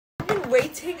been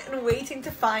waiting and waiting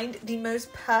to find the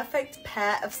most perfect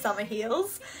pair of summer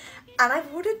heels, and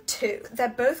I've ordered two. They're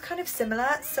both kind of similar,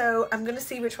 so I'm gonna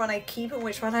see which one I keep and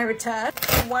which one I return.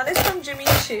 One is from Jimmy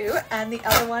Choo and the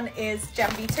other one is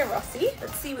Gianvito Rossi.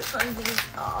 Let's see which one these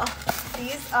are.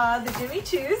 These are the Jimmy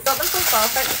Choos. Got them from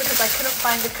Farfetch because I couldn't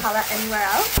find the color anywhere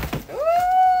else. Ooh,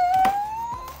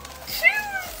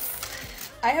 shoes!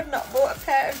 I have not bought a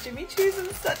pair of Jimmy Choos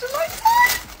in such a long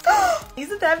time.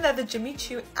 These are them. They're the Jimmy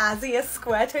Choo Azia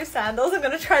square toe sandals. I'm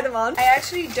gonna try them on. I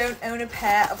actually don't own a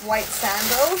pair of white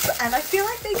sandals and I feel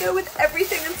like they go with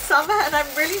everything in summer and I'm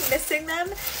really missing them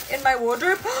in my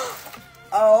wardrobe.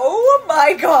 Oh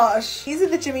my gosh. These are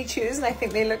the Jimmy Choos and I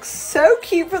think they look so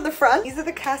cute from the front. These are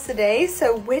the Cassidae.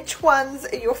 So which ones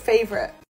are your favorite?